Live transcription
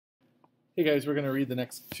Hey guys, we're going to read the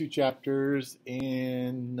next two chapters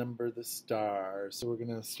in Number the Stars. So we're going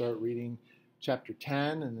to start reading chapter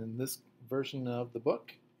 10, and in this version of the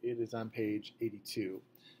book, it is on page 82.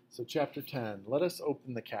 So chapter 10, Let Us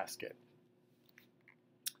Open the Casket.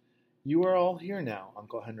 You are all here now,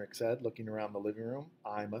 Uncle Henrik said, looking around the living room.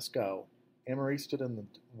 I must go. Anne-Marie stood in the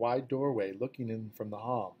wide doorway, looking in from the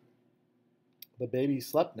hall. The baby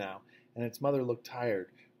slept now, and its mother looked tired.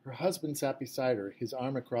 Her husband sat beside her, his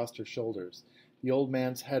arm across her shoulders. The old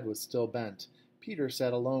man's head was still bent. Peter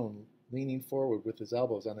sat alone, leaning forward with his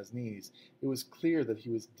elbows on his knees. It was clear that he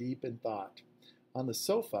was deep in thought. On the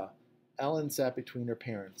sofa, Ellen sat between her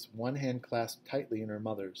parents, one hand clasped tightly in her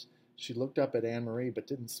mother's. She looked up at Anne-Marie but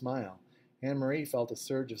didn't smile. Anne-Marie felt a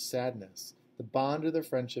surge of sadness. The bond of their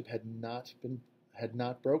friendship had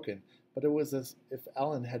not broken, but it was as if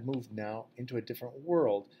Ellen had moved now into a different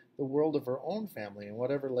world, the world of her own family and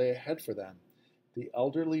whatever lay ahead for them. The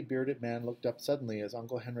elderly bearded man looked up suddenly as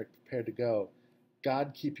Uncle Henrik prepared to go.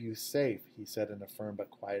 God keep you safe, he said in a firm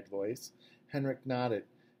but quiet voice. Henrik nodded.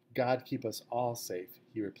 God keep us all safe,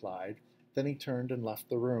 he replied. Then he turned and left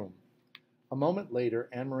the room. A moment later,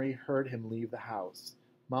 Anne-Marie heard him leave the house.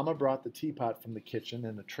 Mama brought the teapot from the kitchen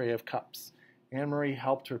and a tray of cups. Anne-Marie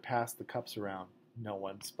helped her pass the cups around. No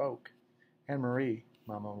one spoke. Anne-Marie,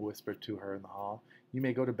 Mama whispered to her in the hall, you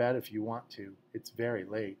may go to bed if you want to. It's very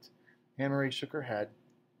late. Anne-Marie shook her head,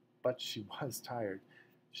 but she was tired.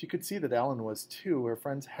 She could see that Ellen was too. Her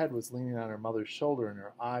friend's head was leaning on her mother's shoulder and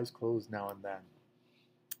her eyes closed now and then.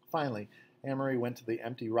 Finally, Anne-Marie went to the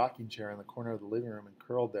empty rocking chair in the corner of the living room and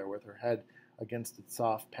curled there with her head against its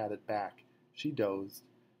soft, padded back. She dozed.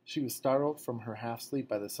 She was startled from her half-sleep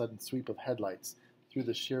by the sudden sweep of headlights through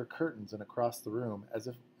the sheer curtains and across the room as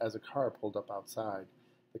a car pulled up outside.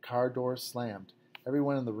 The car doors slammed.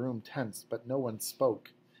 Everyone in the room tensed, but no one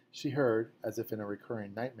spoke. She heard, as if in a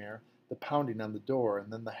recurring nightmare, the pounding on the door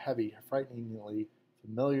and then the heavy, frighteningly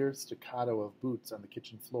familiar staccato of boots on the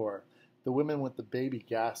kitchen floor. The woman with the baby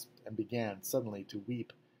gasped and began suddenly to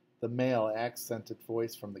weep. The male, accented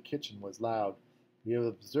voice from the kitchen was loud. We have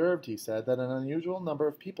observed, he said, that an unusual number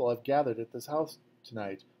of people have gathered at this house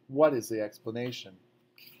tonight. What is the explanation?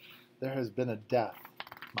 There has been a death,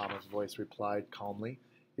 Mama's voice replied calmly.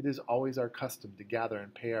 It is always our custom to gather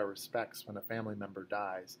and pay our respects when a family member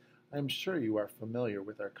dies. I am sure you are familiar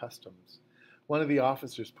with our customs. One of the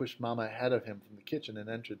officers pushed Mama ahead of him from the kitchen and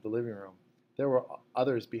entered the living room. There were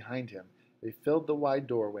others behind him. They filled the wide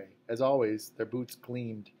doorway. As always, their boots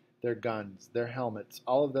gleamed, their guns, their helmets,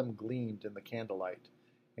 all of them gleamed in the candlelight.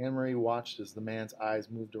 Anne-Marie watched as the man's eyes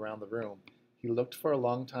moved around the room. He looked for a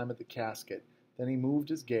long time at the casket. Then he moved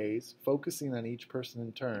his gaze, focusing on each person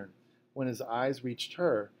in turn. When his eyes reached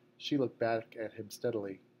her, she looked back at him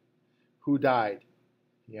steadily. Who died?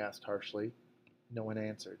 He asked harshly. No one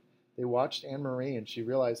answered. They watched Anne-Marie, and she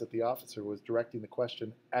realized that the officer was directing the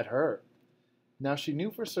question at her. Now she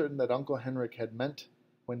knew for certain that Uncle Henrik had meant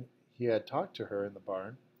when he had talked to her in the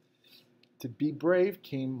barn. To be brave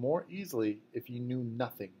came more easily if you knew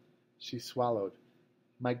nothing. She swallowed.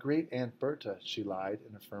 My great-aunt Berta, she lied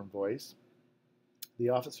in a firm voice. The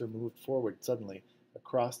officer moved forward suddenly,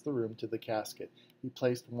 across the room to the casket. He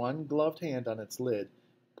placed one gloved hand on its lid.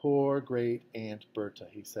 Poor great-aunt Berta,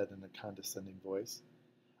 he said in a condescending voice.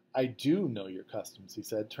 I do know your customs, he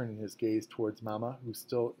said, turning his gaze towards Mama, who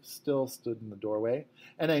still stood in the doorway.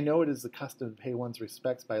 And I know it is the custom to pay one's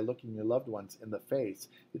respects by looking your loved ones in the face.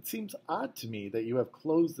 It seems odd to me that you have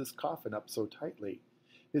closed this coffin up so tightly.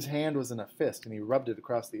 His hand was in a fist, and he rubbed it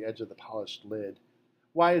across the edge of the polished lid.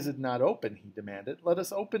 Why is it not open? He demanded. Let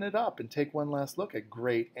us open it up and take one last look at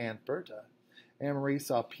great-aunt Berta. Anne-Marie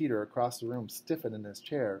saw Peter across the room stiffen in his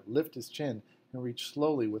chair, lift his chin, and reach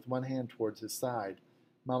slowly with one hand towards his side.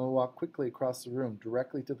 Mama walked quickly across the room,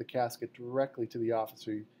 directly to the casket, directly to the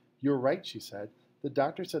officer. You're right, she said. The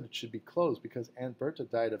doctor said it should be closed because Aunt Berta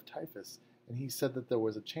died of typhus, and he said that there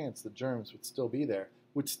was a chance the germs would still be there,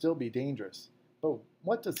 would still be dangerous. But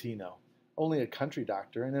what does he know? Only a country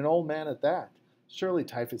doctor, and an old man at that. Surely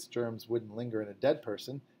typhus germs wouldn't linger in a dead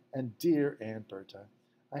person. And dear Aunt Berta,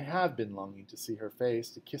 I have been longing to see her face,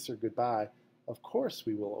 to kiss her goodbye. Of course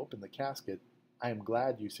we will open the casket. I am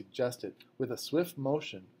glad you suggested. With a swift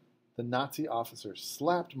motion, the Nazi officer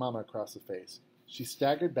slapped Mama across the face. She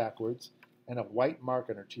staggered backwards, and a white mark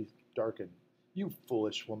on her cheek darkened. You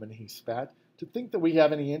foolish woman, he spat. To think that we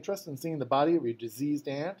have any interest in seeing the body of your diseased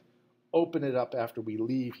aunt? Open it up after we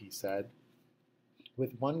leave, he said.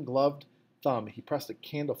 With one gloved thumb, he pressed a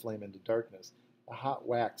candle flame into darkness. A hot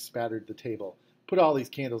wax spattered the table. Put all these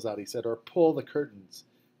candles out, he said, or pull the curtains.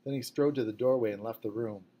 Then he strode to the doorway and left the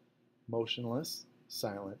room. Motionless,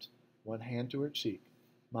 silent, one hand to her cheek,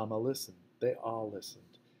 Mama listened. They all listened.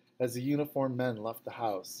 As the uniformed men left the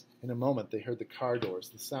house, in a moment they heard the car doors,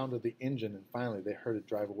 the sound of the engine, and finally they heard it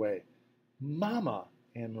drive away. "Mama!"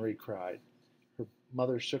 Anne-Marie cried. Her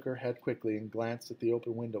mother shook her head quickly and glanced at the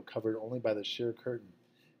open window covered only by the sheer curtain.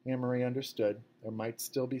 Anne-Marie understood. There might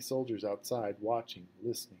still be soldiers outside, watching,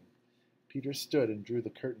 listening. Peter stood and drew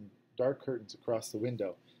the dark curtains across the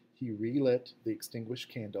window. He relit the extinguished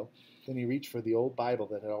candle. Then he reached for the old Bible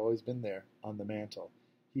that had always been there on the mantel.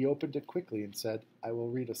 He opened it quickly and said, "I will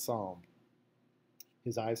read a psalm."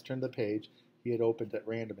 His eyes turned the page he had opened at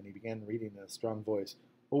random, and he began reading in a strong voice.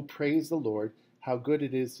 "Oh, praise the Lord! How good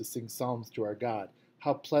it is to sing psalms to our God!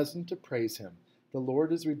 How pleasant to praise him! The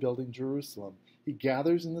Lord is rebuilding Jerusalem. He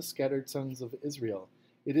gathers in the scattered sons of Israel.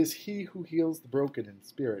 It is he who heals the broken in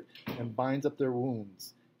spirit and binds up their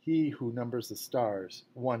wounds. He who numbers the stars,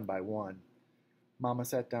 one by one." Mama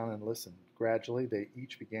sat down and listened. Gradually, they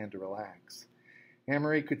each began to relax.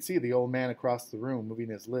 Anne-Marie could see the old man across the room moving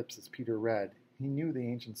his lips as Peter read. He knew the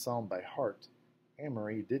ancient psalm by heart.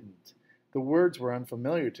 Anne-Marie didn't. The words were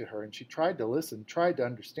unfamiliar to her, and she tried to listen, tried to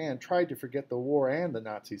understand, tried to forget the war and the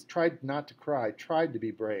Nazis, tried not to cry, tried to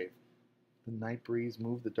be brave. The night breeze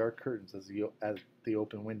moved the dark curtains at the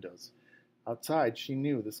open windows. Outside, she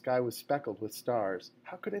knew the sky was speckled with stars.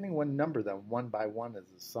 How could anyone number them one by one, as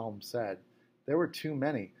the psalm said? There were too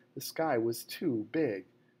many. The sky was too big.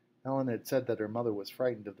 Ellen had said that her mother was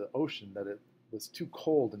frightened of the ocean, that it was too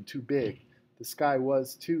cold and too big. The sky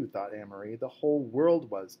was, too, thought Anne-Marie. The whole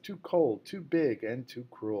world was too cold, too big, and too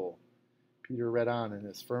cruel. Peter read on in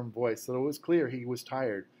his firm voice, though it was clear he was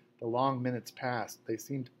tired. The long minutes passed. They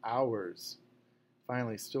seemed hours.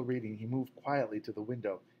 Finally, still reading, he moved quietly to the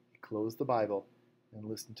window. He closed the Bible and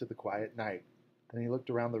listened to the quiet night. Then he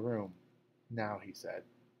looked around the room. "Now," he said,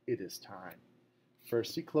 "it is time."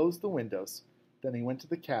 First he closed the windows. Then he went to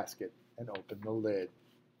the casket and opened the lid.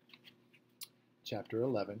 Chapter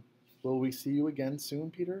 11. Will we see you again soon,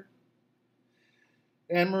 Peter?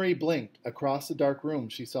 Anne-Marie blinked. Across the dark room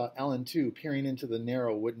she saw Ellen, too, peering into the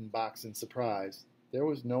narrow wooden box in surprise. There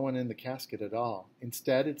was no one in the casket at all.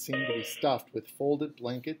 Instead, it seemed to be stuffed with folded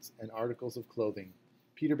blankets and articles of clothing.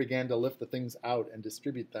 Peter began to lift the things out and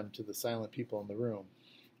distribute them to the silent people in the room.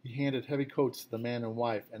 He handed heavy coats to the man and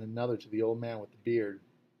wife, and another to the old man with the beard.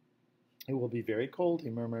 "It will be very cold," he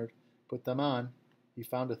murmured. "Put them on." He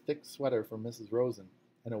found a thick sweater for Mrs. Rosen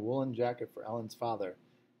and a woolen jacket for Ellen's father.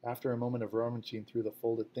 After a moment of rummaging through the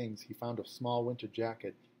folded things, he found a small winter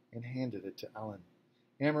jacket and handed it to Ellen.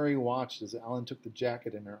 Anne-Marie watched as Ellen took the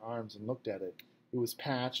jacket in her arms and looked at it. It was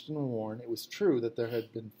patched and worn. It was true that there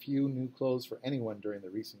had been few new clothes for anyone during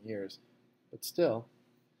the recent years, but still,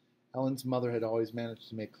 Ellen's mother had always managed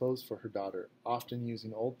to make clothes for her daughter, often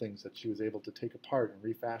using old things that she was able to take apart and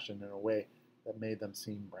refashion in a way that made them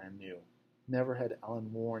seem brand new. Never had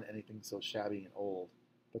Ellen worn anything so shabby and old,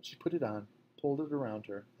 but she put it on, pulled it around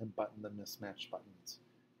her, and buttoned the mismatched buttons.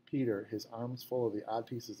 Peter, his arms full of the odd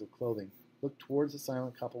pieces of clothing, looked towards the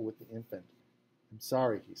silent couple with the infant. "I'm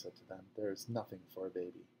sorry," he said to them. "There is nothing for a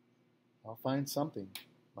baby." "I'll find something,"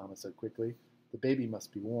 Mama said quickly. "The baby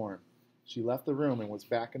must be warm." She left the room and was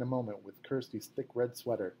back in a moment with Kirsty's thick red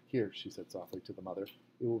sweater. "Here," she said softly to the mother.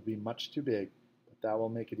 "It will be much too big, but that will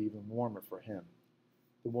make it even warmer for him."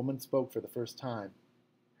 The woman spoke for the first time.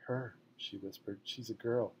 "Her," she whispered. "She's a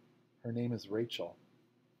girl. Her name is Rachel."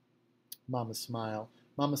 Mama smiled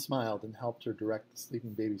and helped her direct the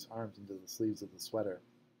sleeping baby's arms into the sleeves of the sweater.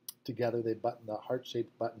 Together they buttoned the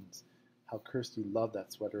heart-shaped buttons. How Kirsty loved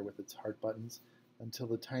that sweater with its heart buttons, until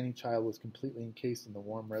the tiny child was completely encased in the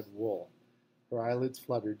warm red wool. Her eyelids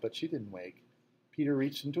fluttered, but she didn't wake. Peter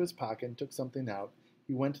reached into his pocket and took something out.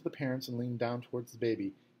 He went to the parents and leaned down towards the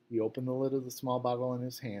baby. He opened the lid of the small bottle in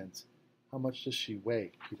his hands. "How much does she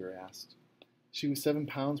weigh?" Peter asked. "She was 7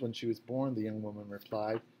 pounds when she was born," the young woman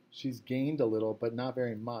replied. "She's gained a little, but not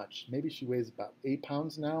very much. Maybe she weighs about 8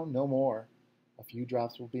 pounds now, no more. A few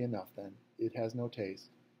drops will be enough then. It has no taste.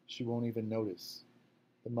 She won't even notice."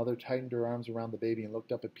 The mother tightened her arms around the baby and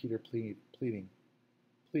looked up at Peter pleading.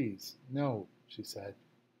 "Please, no," she said.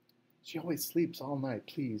 "She always sleeps all night.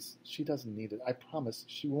 Please, she doesn't need it. I promise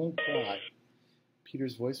she won't cry."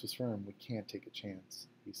 Peter's voice was firm. "We can't take a chance,"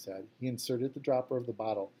 he said. He inserted the dropper of the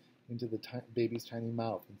bottle into the baby's tiny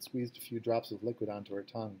mouth and squeezed a few drops of liquid onto her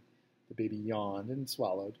tongue. The baby yawned and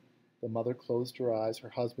swallowed. The mother closed her eyes. Her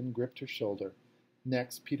husband gripped her shoulder.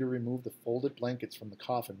 Next, Peter removed the folded blankets from the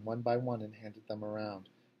coffin one by one and handed them around.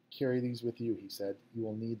 "Carry these with you," he said. "You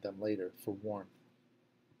will need them later for warmth."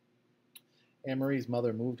 Anne-Marie's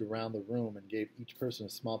mother moved around the room and gave each person a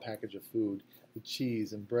small package of food, the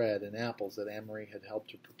cheese and bread and apples that Anne-Marie had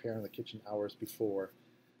helped her prepare in the kitchen hours before.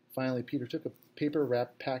 Finally, Peter took a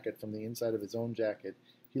paper-wrapped packet from the inside of his own jacket.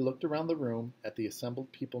 He looked around the room at the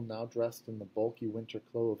assembled people now dressed in the bulky winter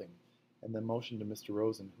clothing, and then motioned to Mr.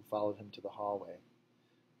 Rosen, who followed him to the hallway.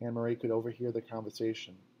 Anne-Marie could overhear the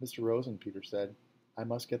conversation. Mr. Rosen, Peter said, I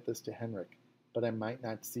must get this to Henrik, but I might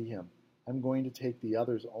not see him. I'm going to take the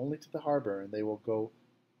others only to the harbor, and they will go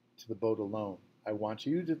to the boat alone. I want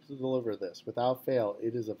you to deliver this. Without fail,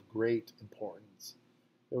 it is of great importance.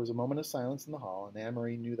 There was a moment of silence in the hall, and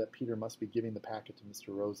Anne-Marie knew that Peter must be giving the packet to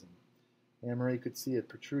Mr. Rosen. Anne-Marie could see it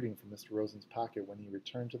protruding from Mr. Rosen's pocket when he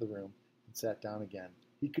returned to the room and sat down again.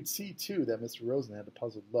 He could see, too, that Mr. Rosen had a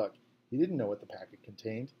puzzled look. He didn't know what the packet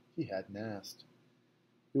contained. He hadn't asked.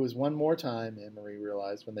 It was one more time, Anne-Marie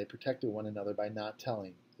realized, when they protected one another by not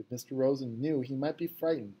telling. If Mr. Rosen knew, he might be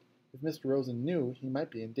frightened. If Mr. Rosen knew, he might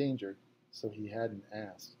be in danger. So he hadn't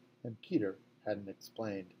asked, and Peter hadn't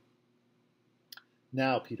explained.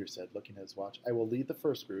 Now, Peter said, looking at his watch, I will lead the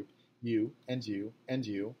first group, you, and you, and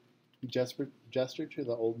you. He gestured to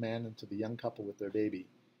the old man and to the young couple with their baby.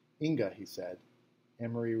 Inga, he said.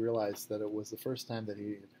 Anne-Marie realized that it was the first time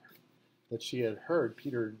that she had heard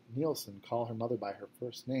Peter Nielsen call her mother by her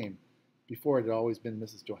first name. Before, it had always been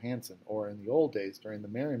Mrs. Johansson, or in the old days, during the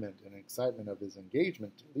merriment and excitement of his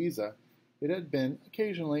engagement to Lisa, it had been,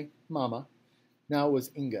 occasionally, Mama. Now it was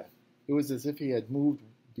Inga. It was as if he had moved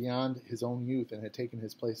beyond his own youth and had taken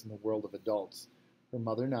his place in the world of adults. Her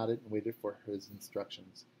mother nodded and waited for his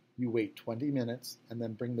instructions. You wait 20 minutes, and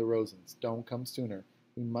then bring the Rosens. Don't come sooner.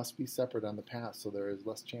 We must be separate on the path, so there is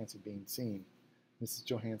less chance of being seen. Mrs.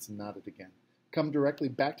 Johansson nodded again. Come directly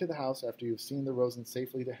back to the house after you have seen the Rosens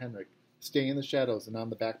safely to Henrik. Stay in the shadows and on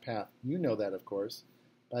the back path. You know that, of course.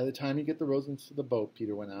 By the time you get the Rosens to the boat,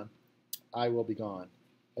 Peter went on, I will be gone.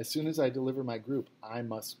 As soon as I deliver my group, I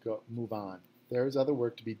must move on. There is other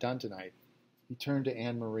work to be done tonight. He turned to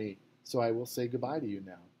Anne-Marie. So I will say goodbye to you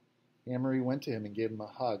now. Anne-Marie went to him and gave him a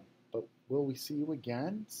hug. But will we see you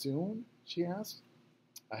again? Soon? She asked.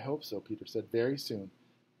 I hope so, Peter said. Very soon.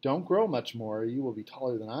 Don't grow much more, or you will be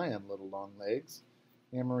taller than I am, little long legs.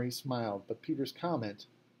 Anne-Marie smiled, but Peter's comment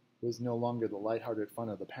was no longer the light-hearted fun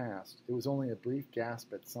of the past. It was only a brief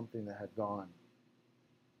gasp at something that had gone.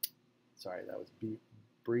 Sorry, that was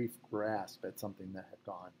brief grasp at something that had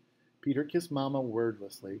gone. Peter kissed Mama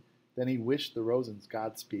wordlessly, then he wished the Rosens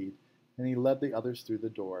Godspeed, and he led the others through the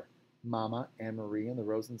door. Mama, Anne-Marie, and the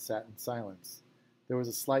Rosens sat in silence. There was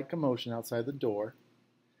a slight commotion outside the door,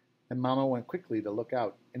 and Mama went quickly to look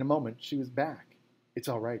out. In a moment, she was back. It's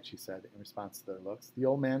all right, she said, in response to their looks. The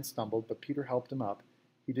old man stumbled, but Peter helped him up.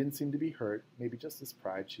 He didn't seem to be hurt, maybe just his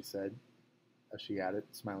pride, she said, as she added,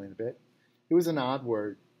 smiling a bit. It was an odd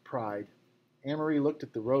word, pride. Anne-Marie looked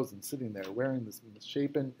at the Rosens sitting there, wearing this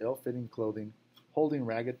misshapen, ill-fitting clothing, holding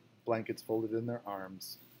ragged blankets folded in their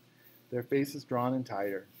arms, their faces drawn in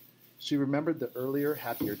tighter. She remembered the earlier,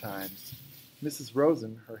 happier times. Mrs.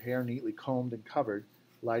 Rosen, her hair neatly combed and covered,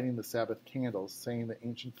 lighting the Sabbath candles, saying the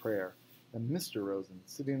ancient prayer, and Mr. Rosen,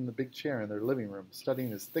 sitting in the big chair in their living room,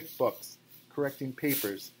 studying his thick books, correcting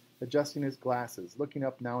papers, adjusting his glasses, looking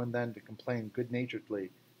up now and then to complain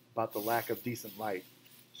good-naturedly about the lack of decent light.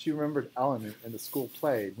 She remembered Ellen in the school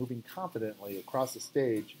play, moving confidently across the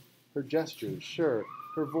stage, her gestures sure,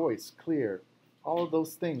 her voice clear. All of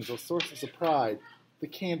those things, those sources of pride, the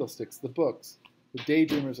candlesticks, the books, the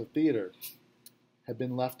daydreamers of theater, had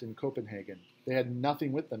been left in Copenhagen. They had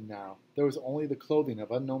nothing with them now. There was only the clothing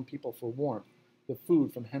of unknown people for warmth, the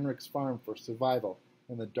food from Henrik's farm for survival,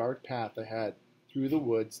 and the dark path ahead, through the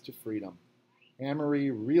woods to freedom. Anne-Marie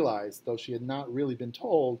realized, though she had not really been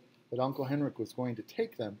told, that Uncle Henrik was going to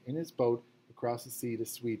take them in his boat across the sea to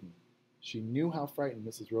Sweden. She knew how frightened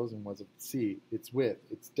Mrs. Rosen was of the sea, its width,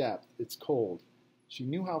 its depth, its cold. She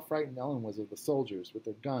knew how frightened Ellen was of the soldiers with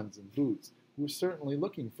their guns and boots, who were certainly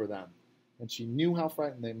looking for them. And she knew how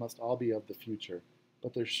frightened they must all be of the future.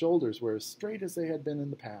 But their shoulders were as straight as they had been in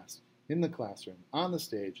the past, in the classroom, on the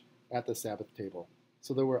stage, at the Sabbath table.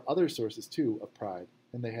 So there were other sources, too, of pride,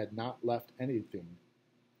 and they had not left anything.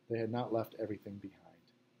 They had not left everything behind.